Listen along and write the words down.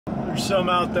There's some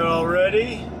out there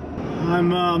already. I'm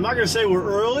not gonna say we're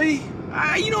early.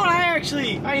 You know what, I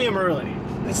am early.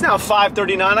 It's now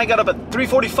 5:39. I got up at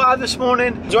 3:45 this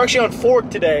morning. We're actually on fork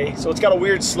today, so it's got a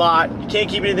weird slot. You can't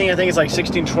keep anything, I think it's like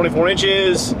 16 to 24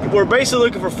 inches. We're basically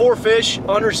looking for 4 fish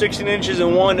under 16 inches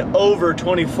and 1 over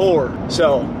 24.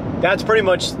 So that's pretty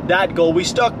much that goal. We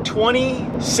stuck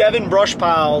 27 brush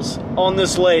piles on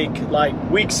this lake like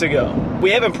weeks ago. We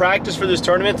haven't practiced for this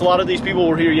tournament. A lot of these people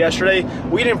were here yesterday.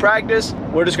 We didn't practice.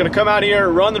 We're just gonna come out here,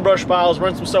 run the brush piles,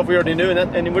 run some stuff we already knew,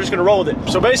 and we're just gonna roll with it.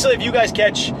 So basically, if you guys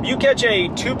catch a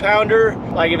 2-pounder,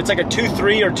 like if it's like a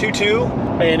 2.3 or 2.2,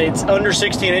 and it's under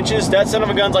 16 inches, that son of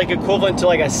a gun's like equivalent to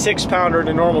like a 6-pounder in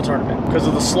a normal tournament because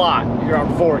of the slot you're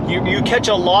on fork. You catch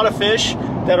a lot of fish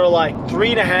that are like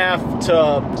 3.5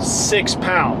 to 6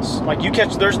 pounds. Like you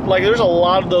catch, there's a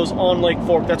lot of those on Lake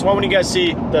Fork. That's why when you guys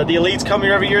see the elites come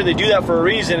here every year, they do that for a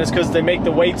reason. It's because they make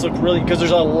the weights look really, because there's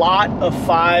a lot of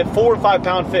 4 and 5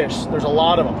 pound fish. There's a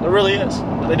lot of them. There really is.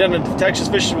 They've done a Texas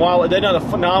Fish and Wildlife, they've done a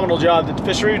phenomenal job. The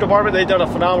fishery department, they've done a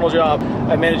phenomenal job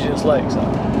at managing this lake. So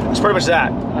it's pretty much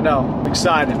that. I know, I'm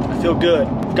excited. I feel good.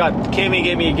 Cammy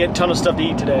gave me a ton of stuff to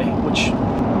eat today, which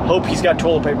hope he's got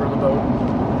toilet paper in the boat.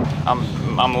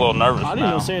 I'm a little nervous I didn't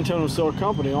know Santone was still a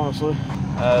company, honestly.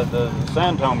 The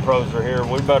Santone pros are here.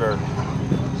 We better.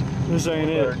 This ain't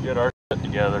it. Get our shit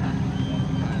together.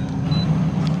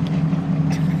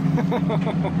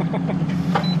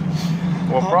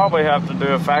 We'll probably have to do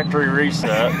a factory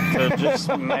reset to just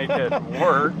make it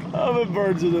work. Oven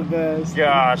birds are the best.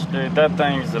 Gosh, dude, that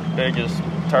thing's the biggest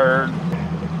turd.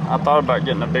 I thought about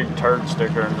getting a big turd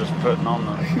sticker and just putting on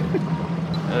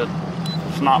the.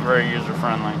 It's not very user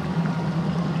friendly.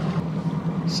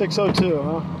 602,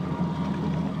 huh?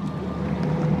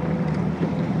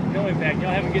 No impact.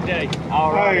 Y'all have a good day.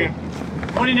 All right.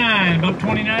 29. About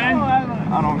 29.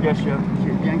 I don't guess you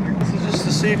yanker. This is just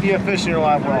to see if you have fish in your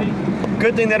live well.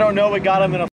 Good thing they don't know we got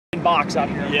them in a box out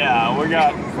here. Yeah, we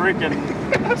got freaking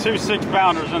 2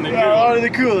 6-pounders in the cooler. Out of the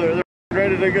cooler. They're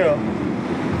ready to go.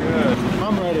 Good.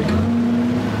 I'm ready.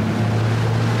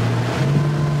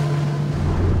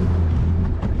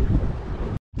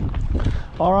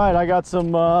 All right, I got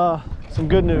some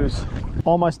good news.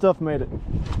 All my stuff made it.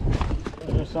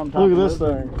 Look at this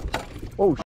thing.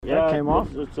 Oh, yeah, that came off.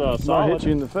 It's Might solid. hit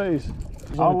you in the face.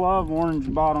 I love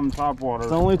orange bottom topwater.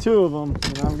 There's only 2 of them,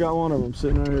 and I've got one of them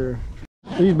sitting right here.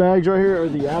 These bags right here are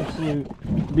the absolute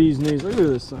bee's knees. Look at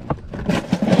this thing.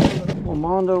 Little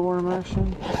Mondo worm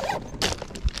action.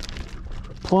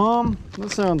 Plum.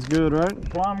 That sounds good, right?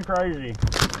 Plum crazy.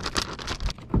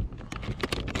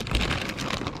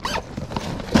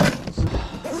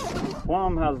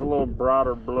 Plum has a little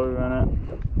brighter blue in it.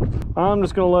 I'm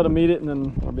just gonna let them eat it, and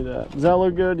then I'll be that. Does that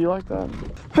look good? Do you like that?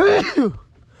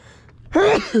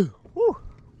 Woo.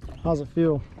 How's it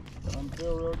feel? Doesn't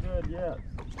feel real good yet.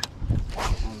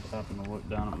 I just happened to look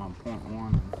down at my .1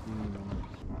 and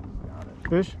got it.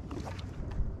 Fish?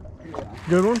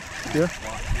 Good one? Yeah.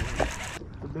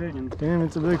 It's a big one. Damn,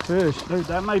 it's a big fish. Dude,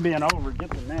 that may be an over. Get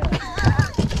the net.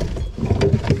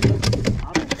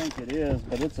 I don't think it is,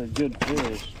 but it's a good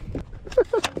fish.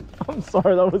 I'm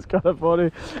sorry, that was kind of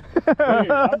funny. Dude,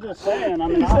 I'm just saying. I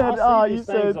mean, I see these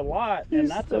things a lot, and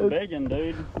that's said, a big one,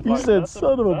 dude. You said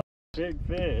son of a big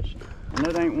fish, and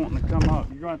it ain't wanting to come up.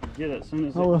 You're going to have to get it as soon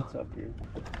as it gets up here.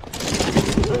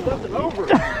 There's nothing over.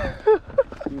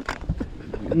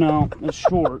 No, it's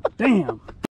short. Damn.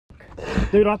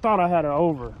 Dude, I thought I had it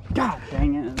over. God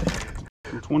dang it.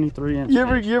 23 inches.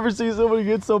 You ever see somebody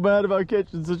get so mad about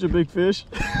catching such a big fish?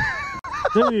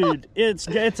 Dude, it's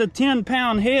a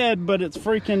 10-pound head, but it's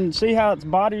freaking, see how its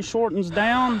body shortens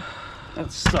down?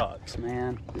 That sucks,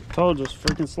 man. Told you, it's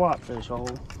freaking slot fish hole.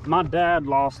 My dad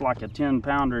lost like a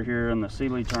 10-pounder here in the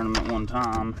Sealy tournament one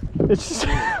time. It's just,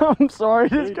 I'm sorry,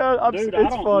 it's kind of, dude,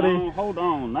 it's funny. know. Hold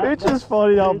on. It's just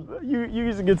funny how you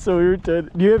used to get so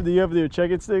irritated. Do you have the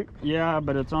check it stick? Yeah,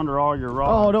 but it's under all your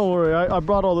rods. Oh, don't worry. I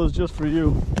brought all those just for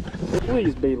you.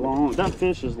 Please be long. That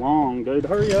fish is long, dude.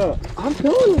 Hurry up. I'm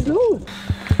telling you.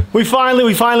 We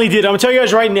finally did. I'm gonna tell you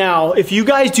guys right now, if you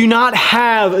guys do not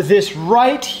have this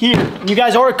right here, and you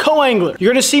guys are a co-angler,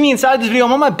 you're gonna see me inside this video.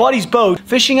 I'm on my buddy's boat,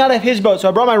 fishing out of his boat, so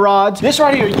I brought my rods. This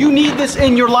right here, you need this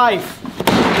in your life.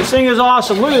 This thing is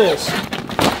awesome. Look at this.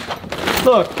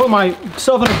 Look, put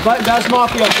myself in a Bass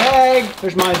Mafia bag.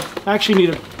 There's my, I actually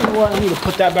need to, you know what, I need to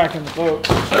put that back in the boat.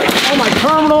 Oh, my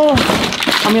terminal.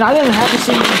 I mean, I didn't have this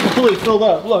thing completely filled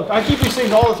up. Look, I keep these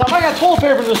things all the time. I got toilet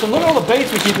paper in this one. Look at all the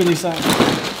baits we keep in these things.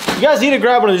 You guys need to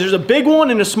grab one of these. There's a big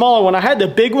one and a smaller one. I had the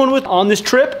big one on this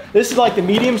trip. This is like the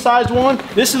medium-sized one.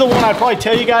 This is the one I'd probably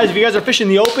tell you guys if you guys are fishing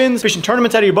the opens, fishing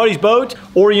tournaments out of your buddy's boat,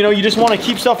 or you know, you just want to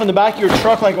keep stuff in the back of your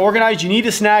truck like organized, you need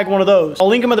to snag one of those. I'll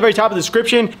link them at the very top of the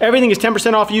description. Everything is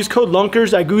 10% off. Use code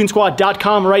LUNKERS at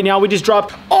GoogieandSquad.com. Right now, we just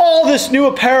dropped all this new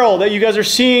apparel that you guys are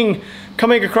seeing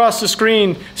coming across the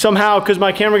screen somehow because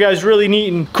my camera guy is really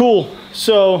neat and cool.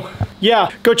 So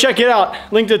yeah, go check it out.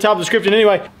 Link to the top of the description.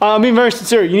 Anyway, I'm being very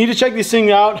sincere. You need to check these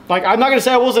things out. Like, I'm not gonna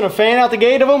say I wasn't a fan out the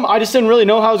gate of them. I just didn't really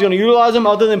know how I was gonna utilize them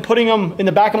other than putting them in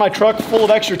the back of my truck full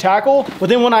of extra tackle. But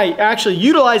then when I actually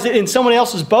utilize it in someone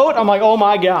else's boat, I'm like, oh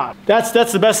my God, that's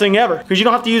the best thing ever. Because you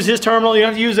don't have to use his terminal, you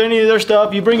don't have to use any of their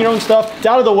stuff. You bring your own stuff. It's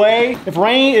out of the way. If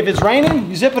it's raining,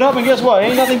 you zip it up and guess what?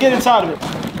 Ain't nothing get inside of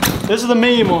it. This is the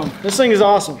medium one. This thing is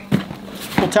awesome.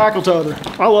 Little tackle toter.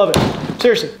 I love it.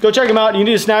 Seriously, go check them out. You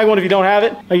need to snag one if you don't have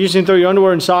it. Like, you just need to throw your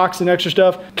underwear and socks and extra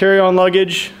stuff. Carry on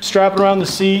luggage, strap it around the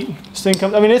seat. This thing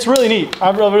comes, I mean, it's really neat. I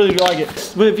really like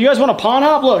it. But if you guys want a pawn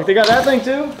hop, look, they got that thing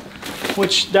too,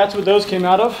 which that's what those came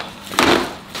out of.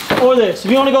 Or this,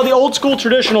 if you want to go the old school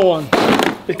traditional one,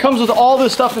 it comes with all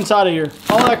this stuff inside of here.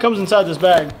 All that comes inside this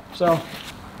bag. So,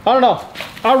 I don't know.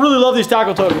 I really love these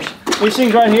tackle toters. These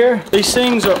things right here, these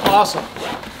things are awesome.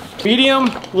 Medium,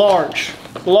 large.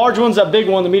 The large one's that big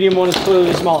one, the medium one is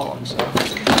clearly the smaller one. So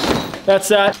that's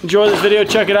that. Enjoy this video,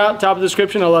 check it out, top of the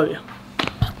description, I love you.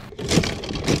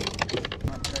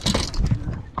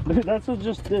 Dude, that's what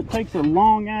it takes a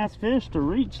long ass fish to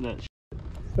reach that shit.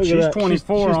 She's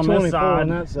 24 on this side. on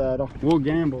that side. We'll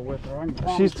gamble with her.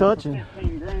 She's touching.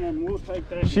 15 grand, we'll take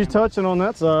that. She's touching on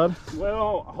that side.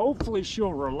 Well, hopefully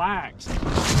she'll relax.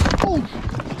 Oh.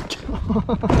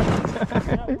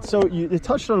 So it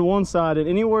touched on one side, and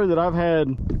anywhere that I've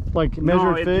had like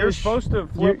measured fish, you're supposed to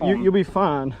flip you'll be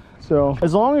fine. So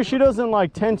as long as she doesn't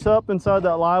like tense up inside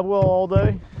that live well all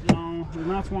day. No, and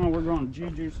that's why we're going to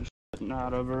juice the shit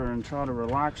out of her and try to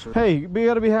relax her. Hey, you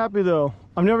gotta be happy though.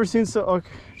 I've never seen so. Okay,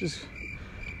 just.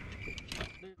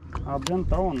 I've been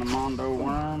throwing the Mondo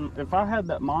worm. If I had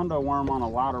that Mondo worm on a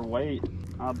lighter weight,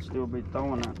 I'd still be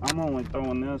throwing it. I'm only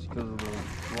throwing this because of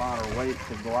the lighter weight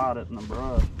to glide it in the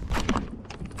brush.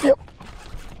 Yep.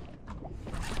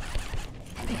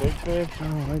 Big fish? I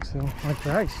don't think so. My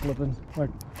drag's slipping. Like,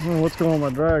 I don't know what's going on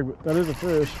with my drag, but that is a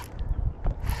fish.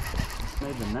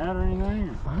 Maybe a net or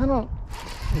anything? I don't.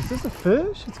 Is this a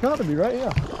fish? It's got to be, right?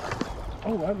 Yeah.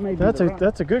 Oh, that may be.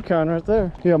 That's a good kind right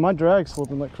there. Yeah, my drag's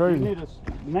slipping like crazy. You need a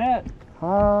net.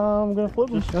 I'm gonna flip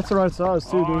them. That's the right size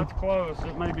too, dude. It's close.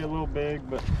 It may be a little big,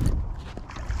 but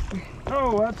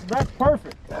oh, that's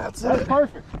perfect. That's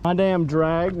perfect. My damn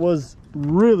drag was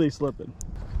really slipping.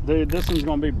 Dude, this one's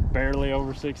gonna be barely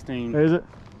over 16. Is it?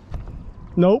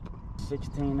 Nope.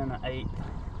 16 and an 8.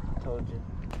 I told you.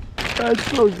 That's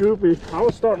so goofy. I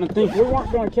was starting to think we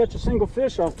weren't going to catch a single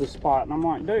fish off this spot, and I'm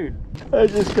like, dude.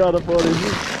 That's just kind of funny.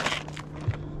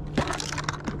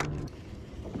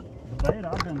 Dude,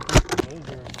 I've been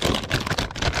thinking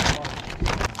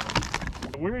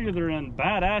we're either in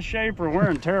badass shape or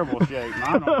we're in terrible shape. And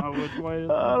I don't know which way it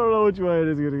is. I don't know which way it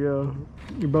is going to go.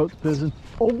 Your boat's pissing.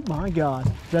 Oh my God.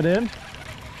 Is that in?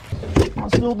 I'll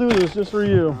still do this just for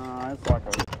you. It's like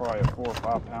probably a 4 or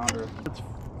 5 pounder. It's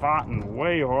fighting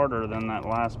way harder than that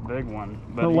last big one.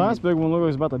 But the last big one looked like it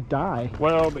was about to die.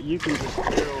 Well, but you can just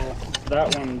tell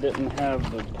that one didn't have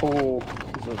the pull.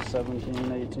 It was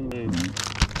 17, 18.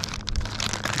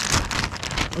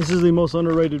 This is the most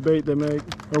underrated bait they make,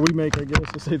 or we make, I guess.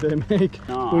 I say they make.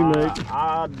 No, we make.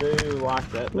 I do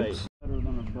like that bait. Better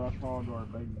than a brush hog or a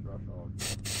baby brush hog.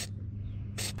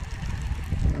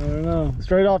 I don't know.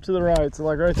 Straight off to the right. So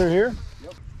like right through here?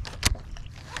 Yep.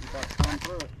 About to come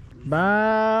through it.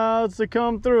 About to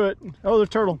come through it. Oh, there's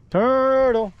turtle.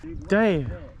 Turtle.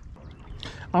 Damn.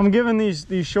 I'm giving these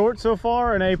shorts so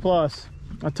far an A+.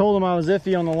 I told them I was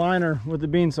iffy on the liner with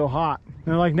it being so hot. And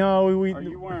they're like, no, we Are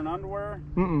you wearing underwear?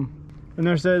 Mm-mm. And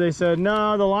they said,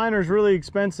 no, the liner's really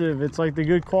expensive. It's like the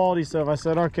good quality stuff. I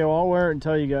said, okay, well, I'll wear it and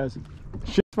tell you guys.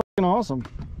 Shit's fucking awesome.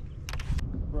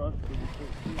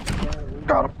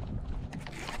 Got him.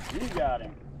 You got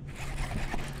him.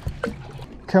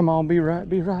 Come on, be right,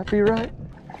 be right, be right.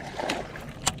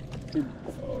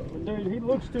 Dude, he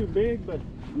looks too big, but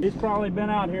he's probably been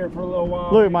out here for a little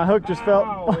while. Look, my hook just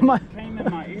fell. It came in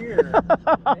my ear.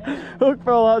 Hook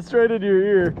fell out straight into your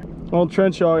ear. Old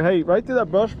trench hog. Hey, right through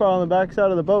that brush pile on the back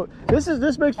side of the boat. This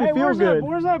makes me feel good.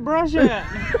 Where's that brush at?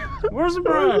 Where's the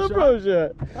brush? Where's the brush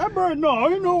at? That brush? No,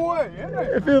 ain't no way.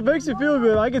 It makes you feel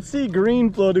good. I can see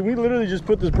green floating. We literally just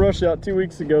put this brush out 2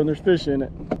 weeks ago, and there's fish in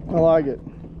it. I like it.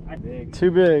 Big. Too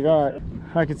big. All right.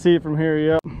 I can see it from here.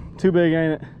 Yep. Too big,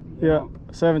 ain't it? Yep.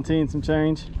 17, some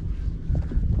change.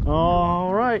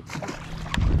 All right.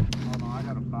 Hold on, I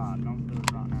got a bite. Don't do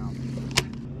it right now.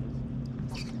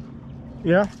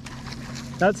 Yeah,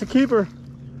 that's a keeper.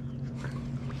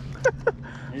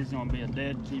 He's gonna be a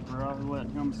dead keeper. I let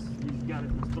him. He's got it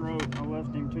in his throat. I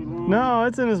left him too long. No,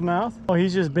 it's in his mouth. Oh,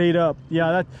 he's just bait up.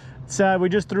 Yeah, that's sad. We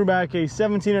just threw back a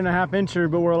 17.5 incher,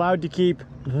 but we're allowed to keep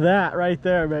that right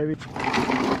there, baby.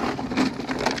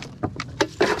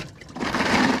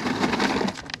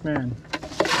 Man,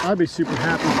 I'd be super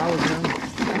happy if I was him.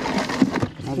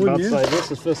 I was about to say,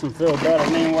 this is fishing feel better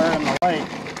than anywhere in the lake.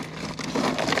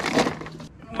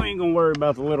 We ain't gonna worry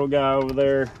about the little guy over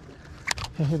there.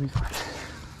 He'll be fine.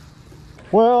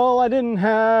 Well, I didn't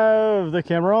have the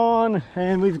camera on,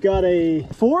 and we've got a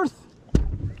fourth.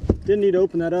 Didn't need to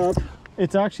open that up.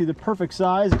 It's actually the perfect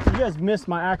size. If you guys missed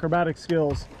my acrobatic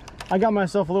skills, I got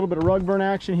myself a little bit of rug burn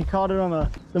action. He caught it on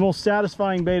the most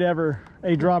satisfying bait ever,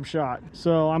 a drop shot.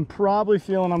 So I'm probably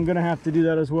feeling I'm gonna have to do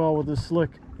that as well with this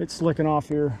slick. It's slicking off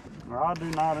here. I do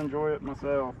not enjoy it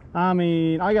myself. I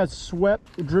mean, I got sweat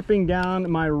dripping down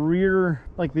my rear,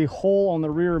 like the hole on the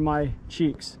rear of my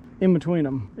cheeks. In between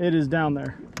them, it is down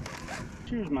there.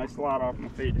 Shoes may slide off my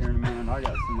feet here in a minute. I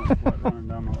got so much sweat running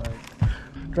down my leg.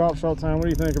 Drop shot time, what do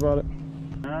you think about it?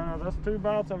 That's 2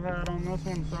 bites I've had on this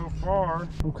one so far.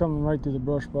 I'm coming right through the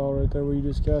brush pile right there where you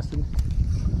just casted.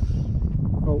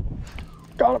 Oh,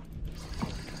 got him.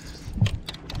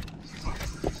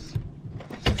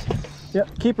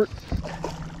 Yep, keep her.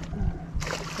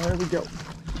 There we go.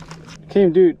 Okay,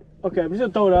 dude. Okay, I'm just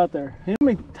gonna throw it out there. You know how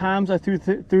many times I threw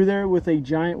through there with a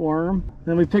giant worm?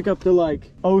 Then we pick up the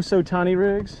like oh so tiny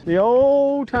rigs, the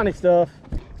old tiny stuff.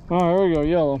 Oh, there we go,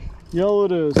 yellow. Yellow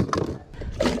it is.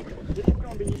 It's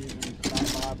gonna be using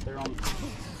that out there on.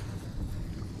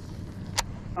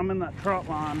 I'm in that trot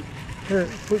line. Here,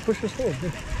 push this forward.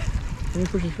 Here. Let me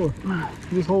push this forward.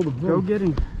 Just hold him. Go get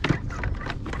him.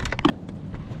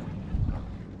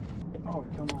 Oh,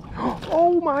 come on.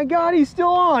 Oh my God, he's still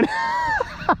on.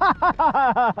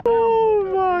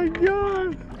 Oh my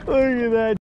God. Look at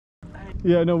that.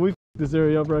 Yeah, no, we f***ed this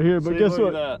area up right here, but guess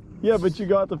what? Yeah, but you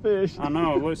got the fish. I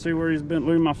know. Let's see where he's been.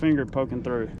 Look at my finger poking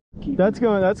through. That's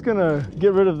gonna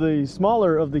get rid of the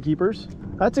smaller of the keepers.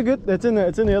 That's a good. It's in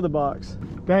the other box.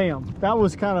 Damn, that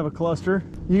was kind of a cluster.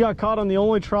 You got caught on the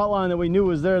only trot line that we knew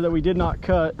was there that we did not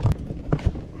cut.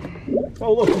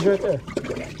 Oh look, he's right there.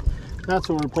 That's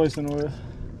what we're replacing it with.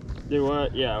 Do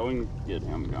what? Yeah, we can get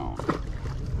him going.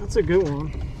 That's a good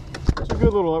one. It's a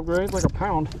good little upgrade. It's like a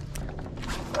pound.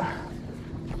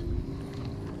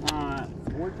 Alright,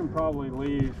 we can probably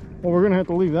leave. Well, we're gonna have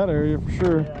to leave that area for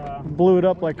sure. Yeah. Blew it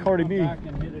up like Cardi B. Back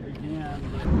and hit it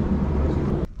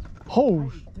again.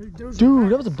 Oh, dude,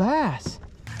 that was a bass.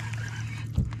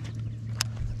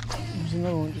 There's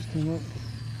another one just came up.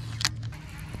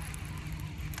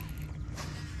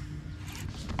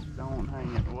 Don't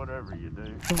hang it, whatever you do.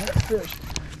 I got a fish.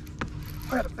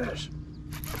 I got a fish.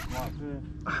 What fish?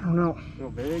 I don't know. Feel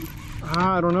big?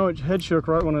 I don't know. It head shook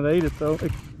right when it ate it, though.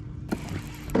 It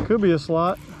could be a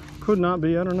slot. Could not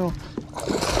be. I don't know.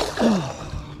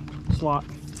 Slot.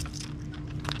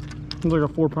 It's like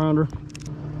a 4-pounder.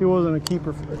 He wasn't a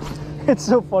keeper. It's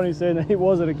so funny saying that he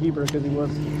wasn't a keeper because he was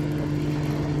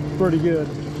pretty good.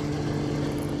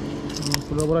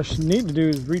 So what I should need to do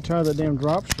is retry that damn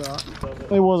drop shot.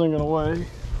 It wasn't gonna weigh.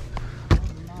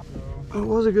 It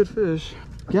was a good fish.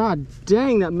 God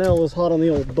dang, that metal is hot on the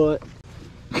old butt.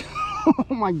 Oh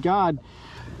my God.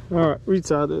 All right,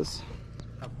 retry this.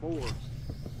 A 4.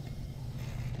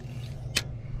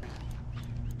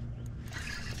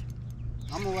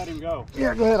 I'm gonna let him go.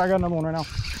 Yeah, go ahead. I got another one right now.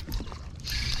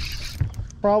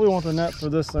 Probably want the net for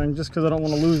this thing just because I don't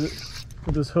want to lose it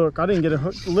with this hook. I didn't get a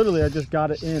hook. Literally, I just got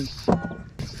it in.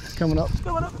 Coming up.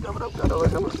 Coming up. Coming up. Coming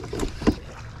up. Coming up.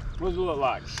 What does it look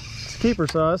like? It's keeper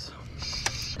size.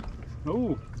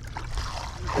 Ooh.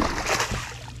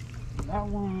 That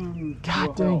one. God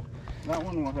will dang. help. That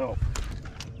one will help.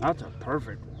 That's a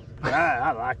perfect one.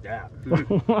 I like that.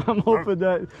 I'm hoping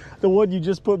that the one you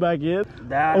just put back in,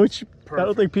 That's which perfect. I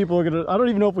don't think people are gonna. I don't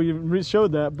even know if we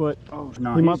showed that, but Oh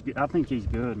no, He he's might- good. I think he's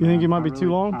good. You think man. it might I be too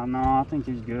long? I know. I think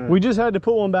he's good. we just had to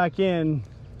put one back in.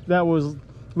 That was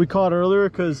we caught earlier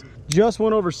because just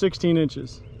went over 16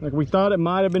 inches. Like we thought it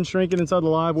might have been shrinking inside the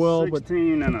live well, but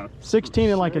 16 and a 16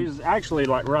 and like a, he's actually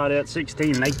like right at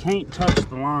 16. They can't touch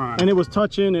the line. and it was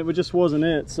touching. It just wasn't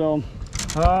it. So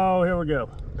Oh, here we go.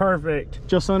 Perfect.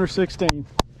 just under 16.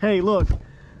 Hey, look,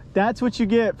 that's what you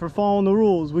get for following the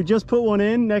rules. We just put one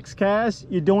in. Next cast,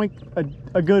 you doink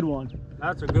a good one.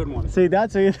 That's a good one. See,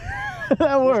 that's it.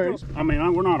 That works. I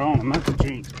mean, we're not on them. That's a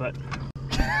jinx, but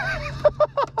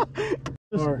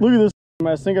Look at this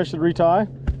mess. Think I should retie?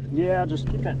 Yeah, just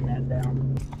keep that net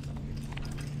down.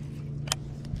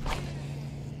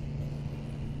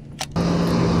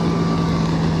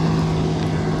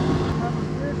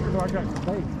 Or do I got some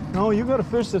bait? No, you got a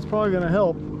fish that's probably gonna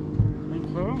help. Think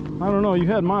so? I don't know, you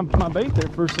had my bait there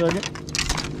for a second.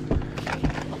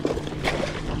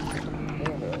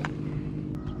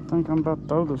 I think I'm about to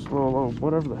throw this little,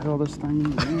 whatever the hell this thing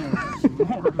is. Some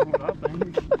more than what I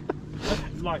think.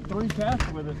 That's like 3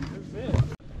 casts with it, and that's it.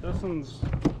 This one's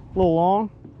A little long.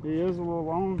 He is a little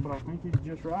long, but I think he's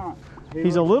just right.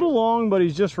 He's a little long, but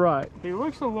he's just right. He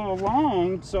looks a little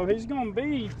long, so he's gonna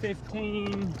be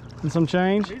 15. And some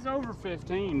change. He's over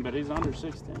 15, but he's under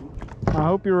 16. I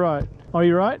hope you're right. Are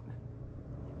you right?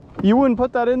 You wouldn't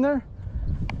put that in there?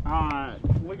 Alright,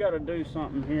 we gotta do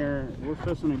something here. We're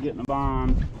fixing to get in a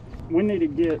bind. We need to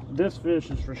get, this fish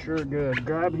is for sure good.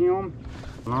 Grab him.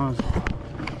 Nice.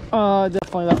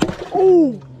 Definitely that.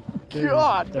 Oh, Dude,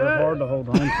 God. they're hard to hold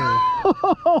on to.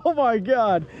 Oh my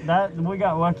God. That, we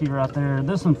got lucky right there.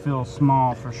 This one feels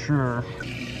small for sure.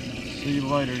 See you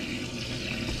later.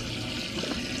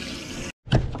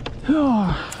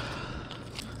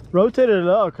 Rotated it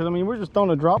up, because I mean, we're just throwing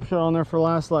a drop shot on there for the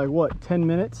last, like, what, 10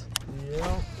 minutes?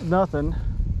 Yeah. Nothing.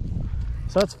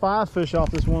 So that's 5 fish off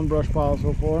this one brush pile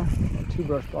so far. 2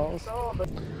 brush piles.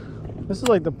 This is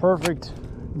like the perfect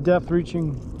depth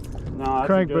reaching. No,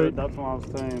 that's Crankbait. good. That's what I was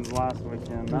saying last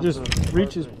weekend. It That's just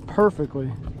reaches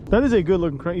perfectly. That is a good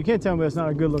looking crank. You can't tell me that's not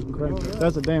a good looking crankbait. Oh, yeah.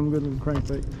 That's a damn good looking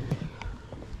crankbait.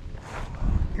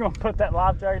 You gonna put that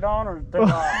life jacket on or throw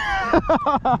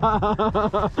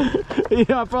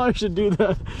Yeah, I probably should do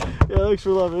that. Yeah, thanks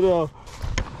for letting me know.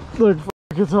 Look,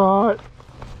 it's hot.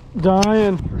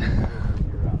 Dying.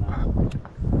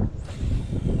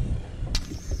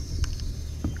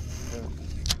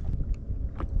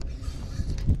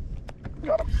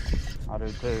 I do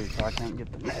too, so I can't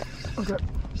get the net. Okay.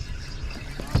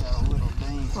 I got a little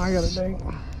ding. I got a dang.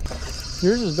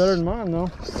 Yours is better than mine though.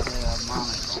 Yeah, mine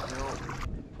is built.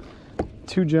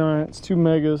 2 giants, 2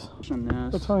 megas.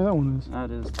 This. That's how that one is.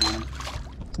 That is tiny.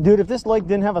 Dude, if this lake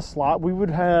didn't have a slot, we would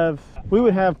have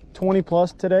 20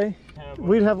 plus today.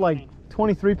 We'd have like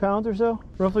 23 pounds or so,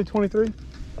 roughly 23.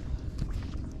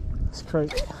 It's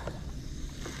crazy.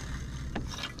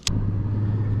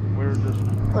 We're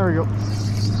just There we go.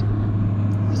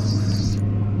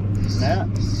 net.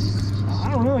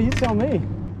 I don't know, you tell me.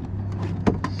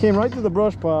 Came right through the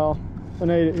brush pile and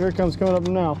ate it. Here it comes coming up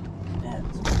now.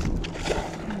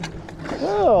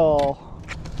 Oh.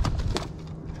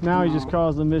 Now he just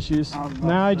caused them issues.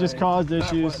 Now he just caused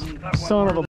issues. Son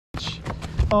of a bitch.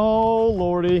 Oh,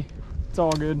 Lordy. It's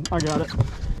all good. I got it.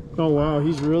 Oh, wow.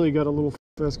 He's really got a little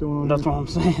fest going on. That's here. what I'm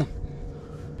saying.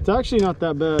 It's actually not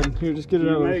that bad. Here, just get it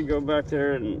You out. may go back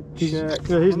there and check.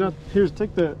 Yeah, he's not. Here's,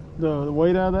 take the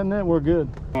weight out of that net. We're good.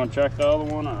 Want to check the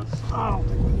other one? Or? I don't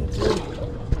think we need to.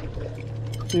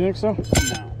 You think so?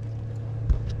 No.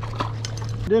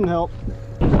 Didn't help.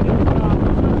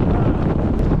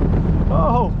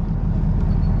 Oh.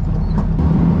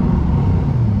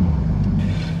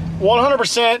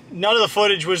 100%. None of the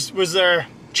footage was there.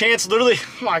 Chance literally.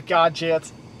 Oh my God,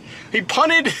 Chance. He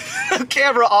punted the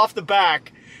camera off the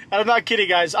back. And I'm not kidding,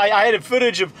 guys. I had a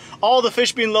footage of all the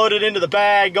fish being loaded into the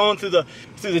bag, going through the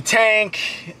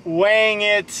tank, weighing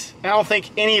it. I don't think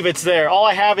any of it's there. All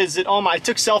I have is it on my. I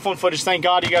took cell phone footage. Thank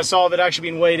God you guys saw of it actually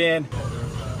being weighed in.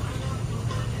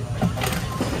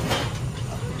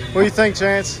 What do you think,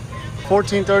 Chance?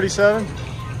 1437.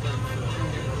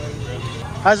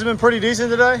 Has it been pretty decent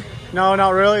today? No,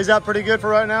 not really. Is that pretty good for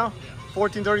right now?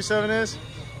 1437 is.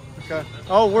 Okay.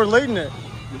 Oh, we're leading it.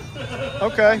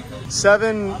 Okay.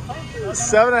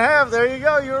 7.5. There you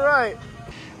go. You were right.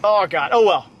 Oh God. Oh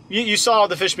well. You saw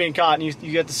the fish being caught, and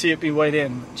you got to see it be weighed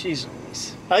in. Jeez.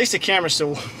 At least the camera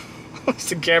still. At least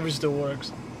the camera still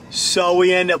works. So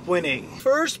we end up winning.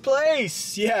 First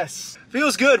place. Yes.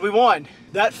 Feels good. We won.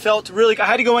 That felt really. I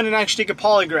had to go in and actually take a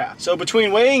polygraph. So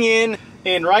between weighing in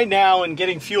and right now and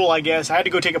getting fuel, I guess I had to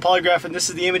go take a polygraph, and this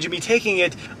is the image of me taking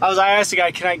it. I asked the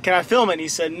guy, can I film it? And he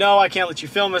said, no, I can't let you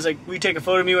film it. I was like, will you take a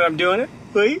photo of me when I'm doing it?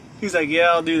 Wait. He's like,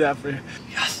 yeah, I'll do that for you.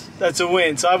 Yes, that's a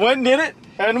win. So I went and did it,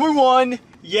 and we won.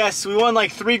 Yes, we won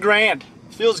like $3 grand.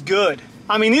 Feels good.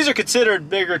 I mean, these are considered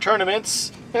bigger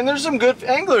tournaments, and there's some good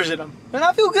anglers in them, and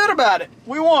I feel good about it.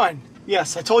 We won.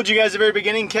 Yes, I told you guys at the very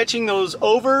beginning, catching those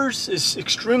overs is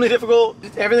extremely difficult.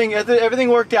 Everything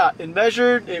worked out. It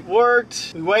measured, it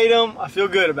worked, we weighed them. I feel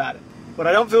good about it. What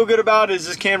I don't feel good about is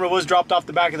this camera was dropped off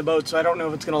the back of the boat, so I don't know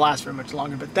if it's gonna last very much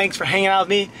longer. But thanks for hanging out with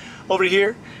me over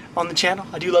here on the channel.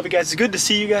 I do love you guys. It's good to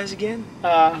see you guys again.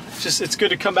 It's good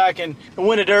to come back and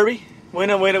win a derby, win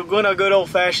a good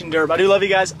old-fashioned derby. I do love you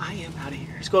guys. I am out of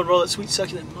here. Let's go and roll that sweet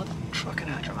succulent mother trucking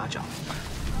out your mouth, y'all.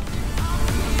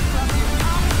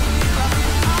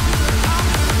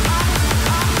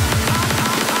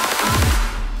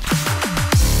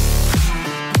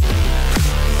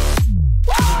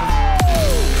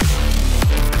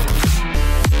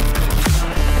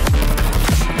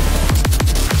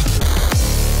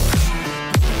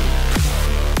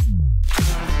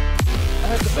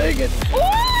 That's a big one.